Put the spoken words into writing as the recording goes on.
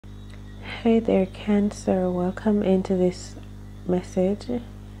Hey there, Cancer. Welcome into this message.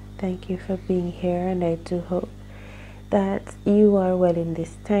 Thank you for being here, and I do hope that you are well in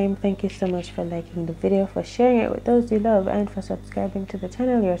this time. Thank you so much for liking the video, for sharing it with those you love, and for subscribing to the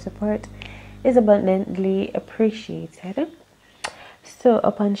channel. Your support is abundantly appreciated. So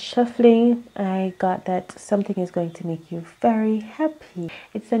upon shuffling, I got that something is going to make you very happy.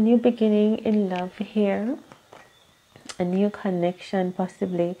 It's a new beginning in love here, a new connection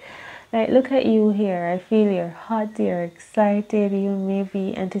possibly. Like, look at you here. I feel you're hot, you're excited, you may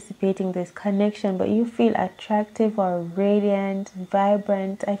be anticipating this connection, but you feel attractive or radiant,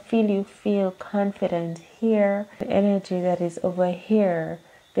 vibrant. I feel you feel confident here. The energy that is over here,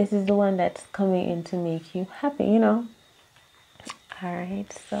 this is the one that's coming in to make you happy, you know.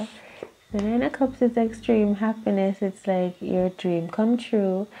 Alright, so the Nine of Cups is extreme happiness. It's like your dream come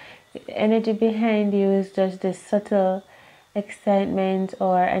true. The energy behind you is just this subtle excitement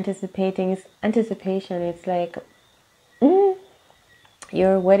or anticipation. It's like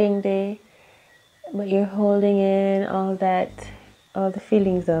your wedding day, but you're holding in all the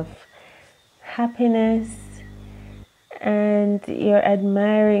feelings of happiness, and you're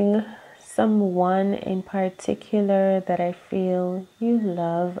admiring someone in particular that I feel you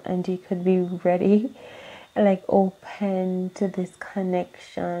love, and you could be ready, like open to this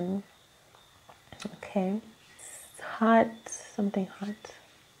connection. Okay, it's hot, something hot,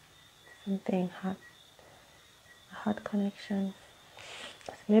 a hot connection.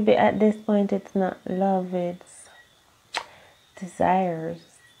 So maybe at this point it's not love, it's desires.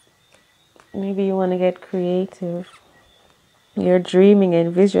 Maybe you want to get creative. You're dreaming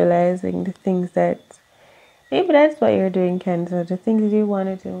and visualizing the things that, maybe that's what you're doing, Cancer, the things you want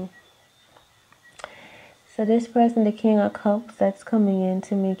to do. So this person, the King of Cups, that's coming in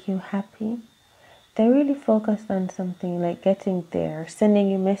to make you happy, they're really focused on something, like getting there,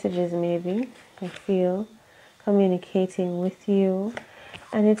 sending you messages maybe, I feel, communicating with you.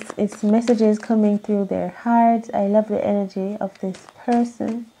 And it's messages coming through their hearts. I love the energy of this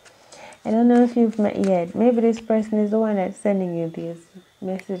person. I don't know if you've met yet. Maybe this person is the one that's sending you these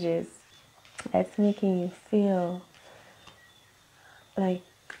messages, that's making you feel like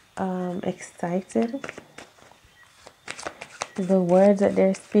excited. The words that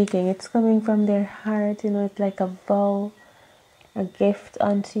they're speaking, it's coming from their heart. You know, it's like a vow, a gift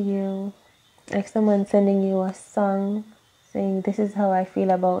unto you. Like someone sending you a song, saying, this is how I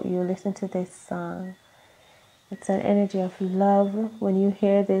feel about you, listen to this song. It's an energy of love. When you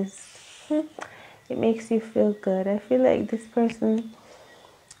hear this, it makes you feel good. I feel like this person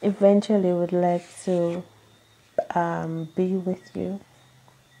eventually would like to be with you.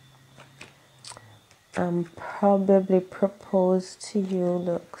 Probably propose to you.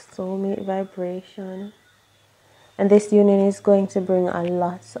 Look, soulmate vibration. And this union is going to bring a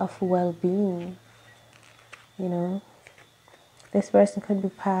lot of well-being, you know. This person could be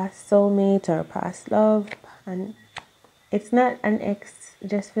past soulmate or past love, and it's not an ex. It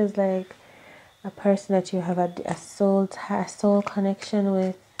just feels like a person that you have a soul connection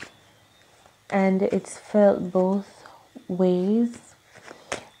with, and it's felt both ways.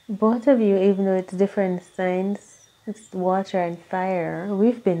 Both of you, even though it's different signs, it's water and fire.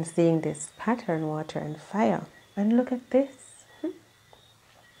 We've been seeing this pattern, water and fire, and look at this.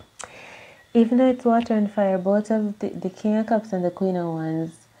 Even though it's water and fire, both of the King of Cups and the Queen of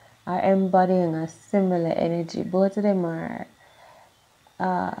Wands are embodying a similar energy. Both of them are,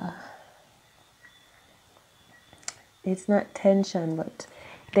 it's not tension, but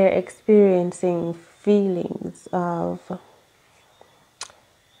they're experiencing feelings of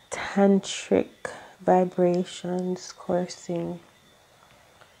tantric vibrations coursing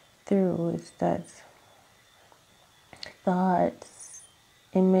through. It's that thoughts,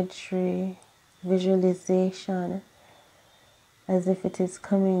 imagery, visualization, as if it is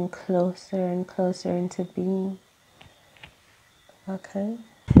coming closer and closer into being. Okay,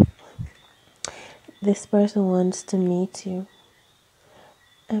 this person wants to meet you,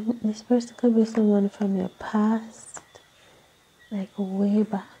 and this person could be someone from your past, like way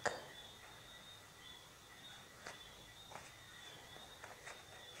back.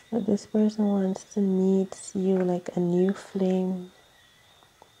 But this person wants to meet you like a new flame.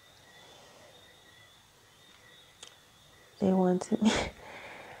 They want to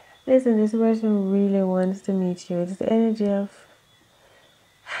listen, this person really wants to meet you. It's the energy of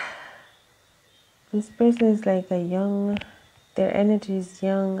this person is like a young, their energy is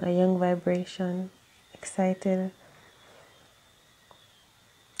young, a young vibration, excited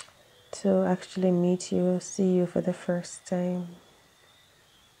to actually meet you, see you for the first time.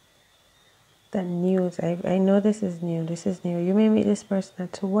 That news, I know this is new. You may meet this person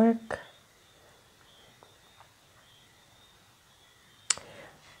at work.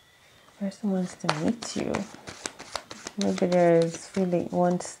 person wants to meet you. Maybe there's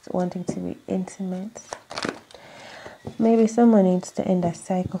wanting to be intimate. Maybe someone needs to end a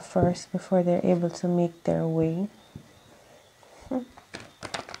cycle first before they're able to make their way.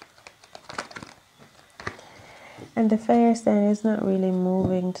 And the fire sign is not really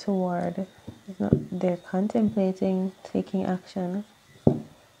moving toward, they're contemplating taking action.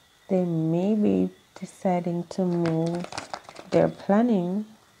 They may be deciding to move. They're planning,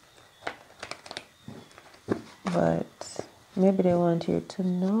 but maybe they want you to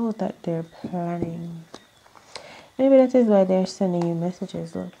know that they're planning. Maybe that is why they're sending you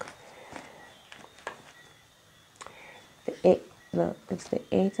messages. Look, it's the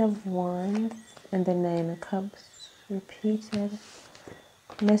 8 of Wands and the 9 of Cups repeated.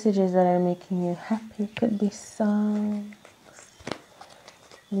 Messages that are making you happy. Could be songs,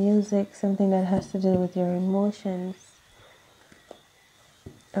 music, something that has to do with your emotions.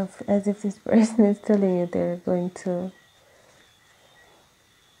 As if this person is telling you they're going to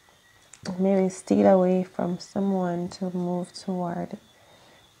maybe steal away from someone to move toward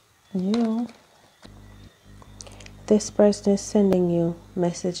you. This person is sending you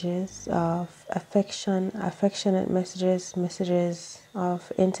messages of affection, affectionate messages, messages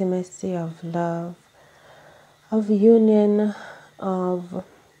of intimacy, of love, of union, of...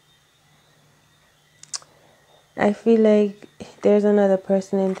 I feel like there's another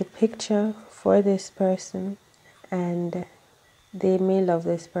person in the picture for this person, and they may love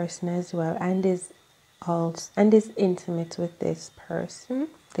this person as well, and is intimate with this person.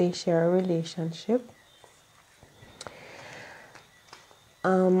 They share a relationship.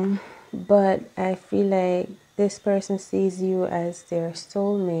 But I feel like this person sees you as their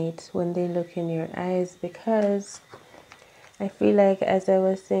soulmate when they look in your eyes, because I feel like, as I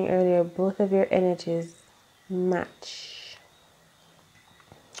was saying earlier, both of your energies match.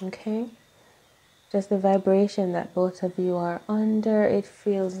 Okay? Just the vibration that both of you are under, it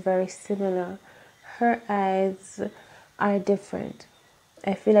feels very similar. Her eyes are different.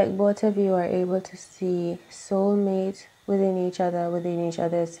 I feel like both of you are able to see soulmate within each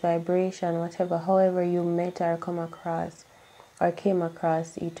other's vibration, whatever, however you met or came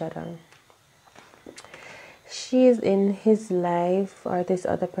across each other. She is in his life, or this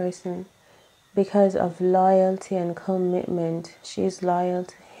other person, because of loyalty and commitment. She is loyal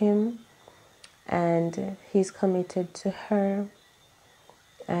to him, and he's committed to her.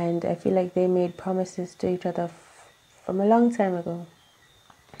 And I feel like they made promises to each other from a long time ago.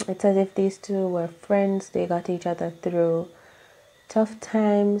 It's as if these two were friends. They got each other through tough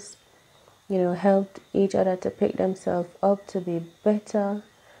times, helped each other to pick themselves up to be better.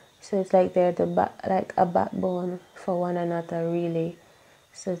 So it's like they're like a backbone for one another, really.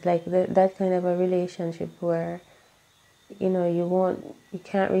 So it's like that kind of a relationship where, you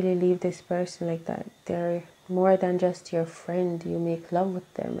can't really leave this person like that. They're more than just your friend. You make love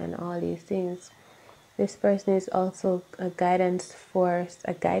with them and all these things. This person is also a guiding force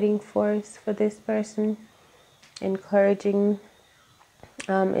for this person. Encouraging,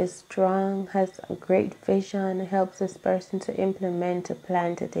 is strong, has a great vision, helps this person to implement a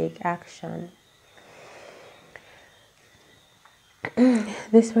plan, to take action.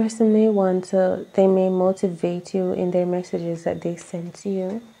 This person they may motivate you in their messages that they send to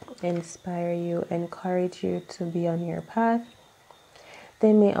you, inspire you, encourage you to be on your path.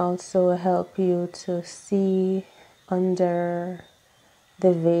 They may also help you to see under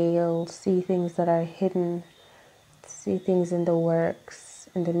the veil, see things that are hidden, see things in the works,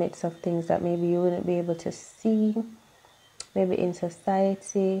 in the midst of things that maybe you wouldn't be able to see, maybe in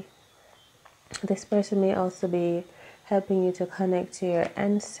society. This person may also be helping you to connect to your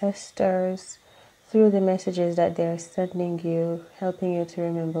ancestors through the messages that they're sending you, helping you to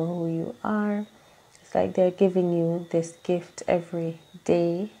remember who you are. It's like they're giving you this gift every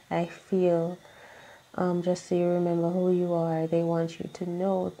day, I feel, just so you remember who you are. They want you to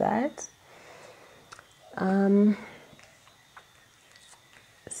know that.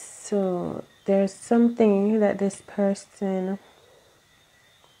 So there's something that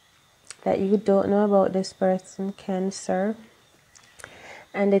that you don't know about this person, Cancer,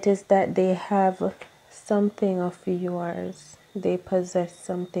 and it is that they have something of yours. They possess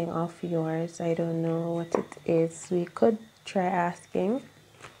something of yours. I don't know what it is. We could try asking.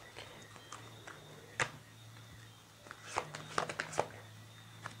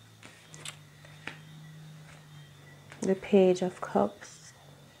 The Page of Cups.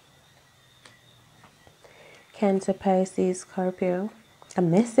 Cancer, Pisces, Scorpio. A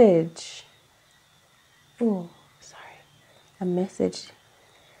message. Oh, sorry. A message.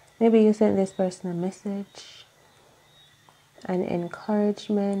 Maybe you sent this person a message, an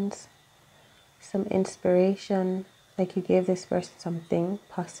encouragement. some inspiration, like you gave this person something,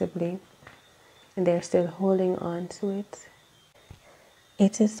 possibly, and they're still holding on to it.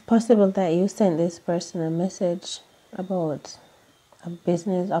 It is possible that you sent this person a message about a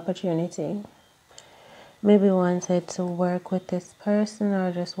business opportunity. Maybe wanted to work with this person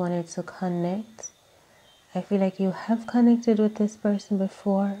or just wanted to connect. I feel like you have connected with this person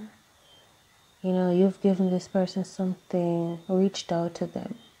before. You know, you've given this person something, reached out to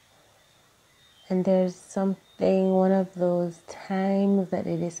them. And there's something, one of those times that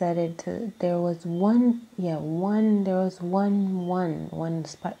they decided to, there was one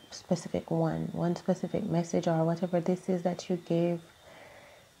specific message or whatever this is that you gave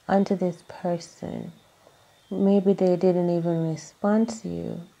onto this person. Maybe they didn't even respond to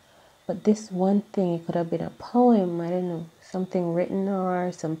you, but this one thing, it could have been a poem, I don't know, something written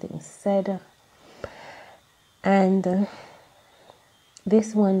or something said. And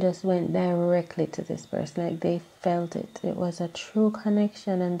this one just went directly to this person, like they felt it. It was a true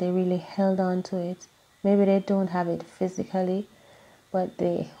connection and they really held on to it. Maybe they don't have it physically, but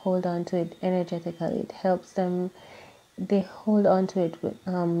they hold on to it energetically. It helps them. They hold on to it with,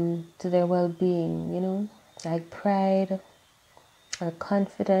 to their well-being, you know, like pride or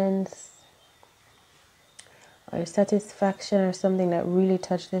confidence or satisfaction or something that really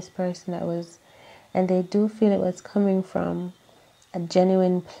touched this person, that was, and they do feel it was coming from a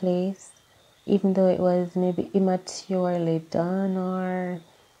genuine place, even though it was maybe immaturely done, or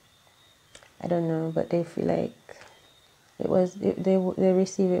I don't know, but they feel like it was, they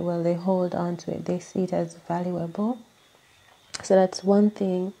receive it well, they hold on to it, they see it as valuable. So that's one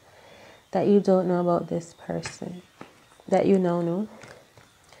thing that you don't know about this person that you now know.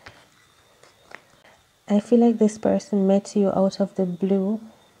 I feel like this person met you out of the blue.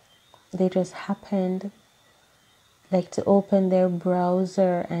 They just happened like to open their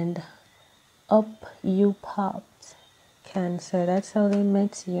browser and up you popped. Cancer, that's how they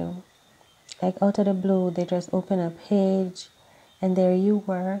met you. Like out of the blue, they just opened a page and there you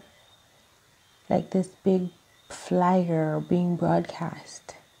were, like this big flyer being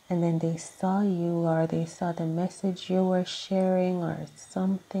broadcast. And then they saw you, or they saw the message you were sharing or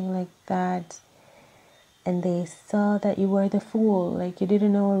something like that. And they saw that you were the fool, like you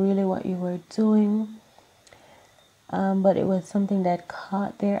didn't know really what you were doing. But it was something that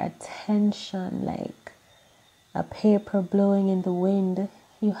caught their attention, like a paper blowing in the wind.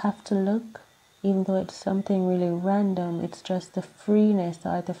 You have to look, even though it's something really random. It's just the freeness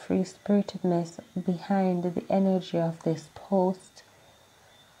or the free spiritedness behind the energy of this post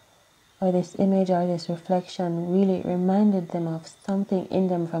or this image or this reflection. Really reminded them of something in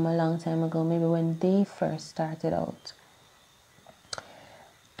them from a long time ago, maybe when they first started out,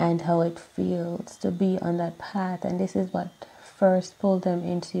 and how it feels to be on that path. And this is what first pulled them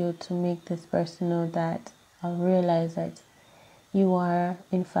into you, to make this person know that, or realize that you are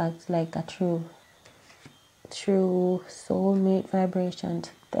in fact like a true soulmate vibration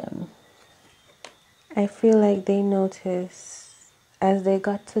to them. I feel like they noticed as they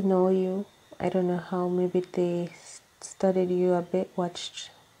got to know you, I don't know how, maybe they studied you a bit,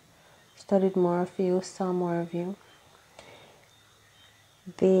 studied more of you, saw more of you.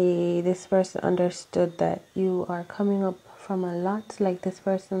 This person understood that you are coming up from a lot. Like this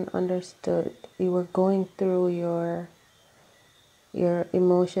person understood you were going through your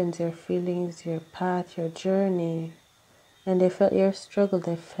emotions, your feelings, your path, your journey, and they felt your struggle.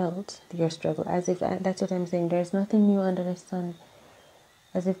 They felt your struggle, as if, that's what I'm saying, there's nothing new under the sun,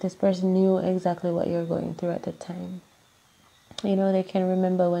 as if this person knew exactly what you're going through at the time. You know, they can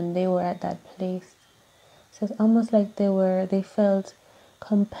remember when they were at that place. So it's almost like they felt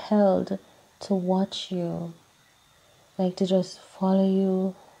compelled to watch you, like to just follow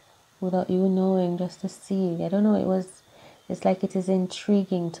you without you knowing, just to see. I don't know, it's like it is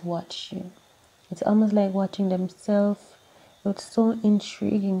intriguing to watch you. It's almost like watching themselves. It's so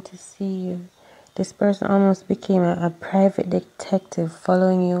intriguing to see you. This person almost became a private detective,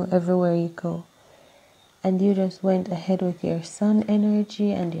 following you everywhere you go. And you just went ahead with your sun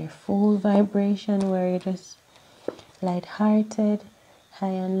energy and your full vibration, where you're just light-hearted,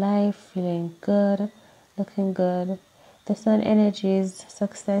 high on life, feeling good, looking good. The sun energy is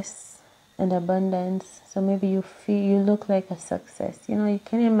success and abundance. So maybe you look like a success. You know, you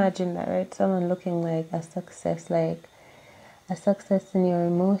can imagine that, right? Someone looking like a success in your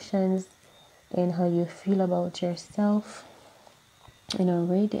emotions, in how you feel about yourself, you know,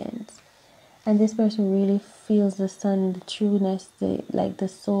 radiant. And this person really feels the sun, the trueness, the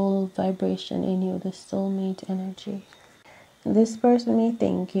soul vibration in you, the soulmate energy. This person may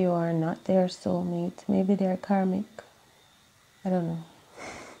think you are not their soulmate. Maybe they're karmic. I don't know.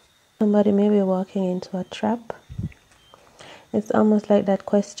 Somebody may be walking into a trap. It's almost like that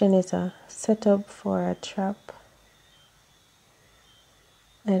question is a setup for a trap.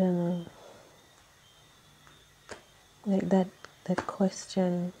 I don't know. Like that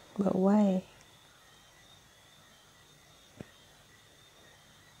question, but why?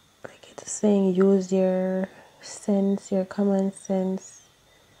 Like it's saying use your sense, your common sense.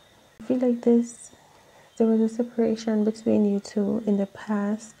 I feel like there was a separation between you two in the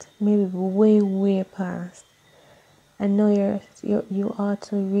past, maybe way past. And now you are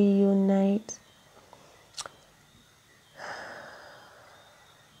to reunite.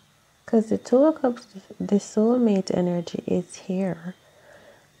 Because the Two of Cups, the soulmate energy is here.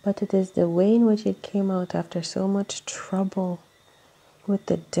 But it is the way in which it came out after so much trouble with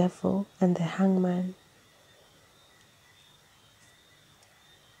the devil and the hangman.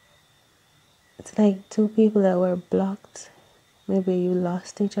 It's like two people that were blocked. Maybe you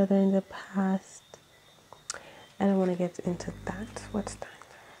lost each other in the past. I don't want to get into that. What's that?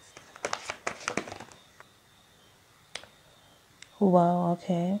 Wow,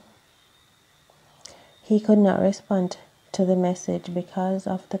 okay. He could not respond to the message because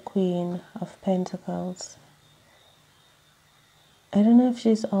of the Queen of Pentacles. I don't know if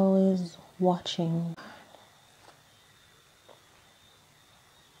she's always watching.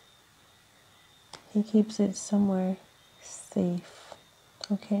 He keeps it somewhere safe,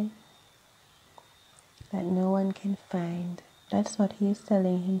 okay? That no one can find. That's what he's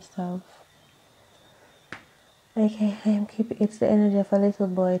telling himself. Okay, it's the energy of a little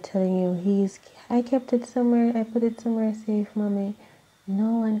boy telling you I kept it somewhere, I put it somewhere safe, mommy.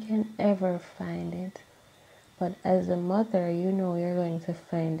 No one can ever find it. But as a mother, you know you're going to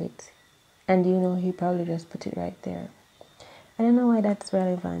find it. And you know he probably just put it right there. I don't know why that's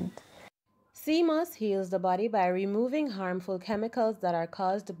relevant. Sea moss heals the body by removing harmful chemicals that are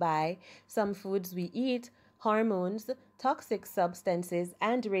caused by some foods we eat, hormones, toxic substances,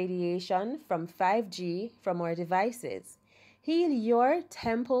 and radiation from 5G from our devices. Heal your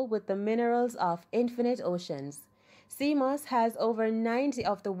temple with the minerals of infinite oceans. Sea moss has over 90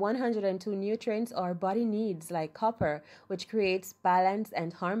 of the 102 nutrients our body needs, like copper, which creates balance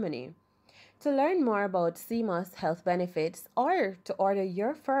and harmony. To learn more about sea moss health benefits or to order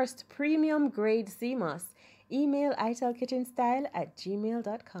your first premium grade sea moss, email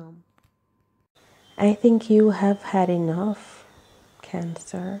itelkitchenstyle@gmail.com. I think you have had enough,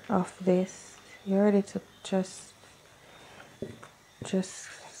 Cancer, of this. You're ready to just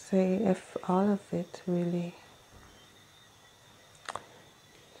say if all of it, really.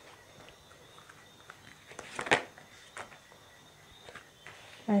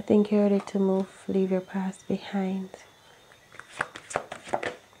 I think you're ready to move, leave your past behind,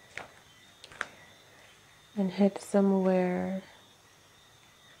 and head somewhere.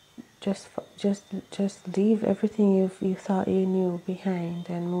 Just leave everything you thought you knew behind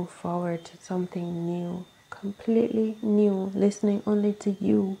and move forward to something new, completely new, listening only to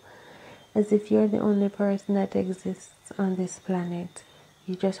you, as if you're the only person that exists on this planet.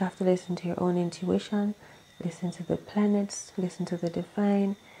 You just have to listen to your own intuition, listen to the planets, listen to the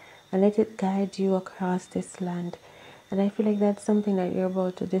divine, and let it guide you across this land. And I feel like that's something that you're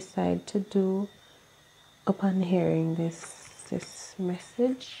about to decide to do upon hearing this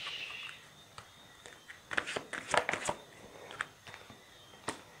message.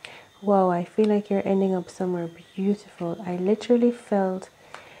 Wow, I feel like you're ending up somewhere beautiful. I literally felt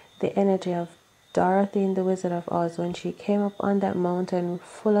the energy of Dorothy in The Wizard of Oz when she came up on that mountain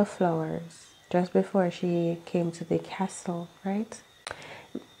full of flowers just before she came to the castle, right?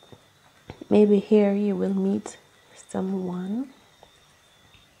 Maybe here you will meet someone,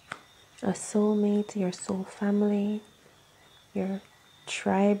 a soulmate, your soul family, your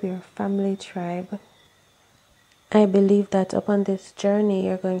tribe, your family tribe. I believe that upon this journey,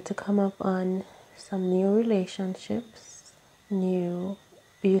 you're going to come up on some new relationships, new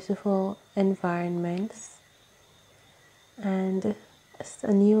beautiful environments, and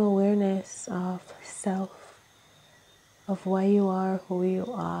a new awareness of self, of why you are who you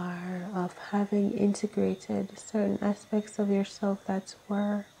are, of having integrated certain aspects of yourself that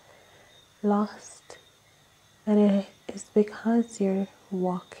were lost. And it is because you're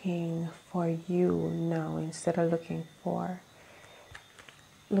walking for you now instead of looking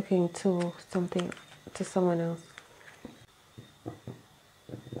to someone else.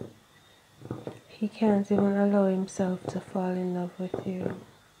 He can't even allow himself to fall in love with you,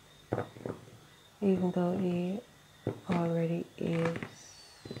 even though he already is.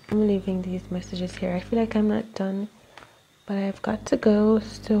 I'm leaving these messages here. I feel like I'm not done but I've got to go,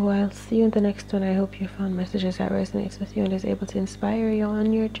 so I'll see you in the next one. I hope you found messages that resonates with you and is able to inspire you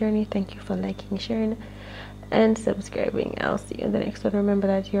on your journey. Thank you for liking, sharing, and subscribing. I'll see you in the next one. Remember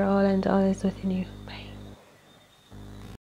that you're all and all is within you. Bye.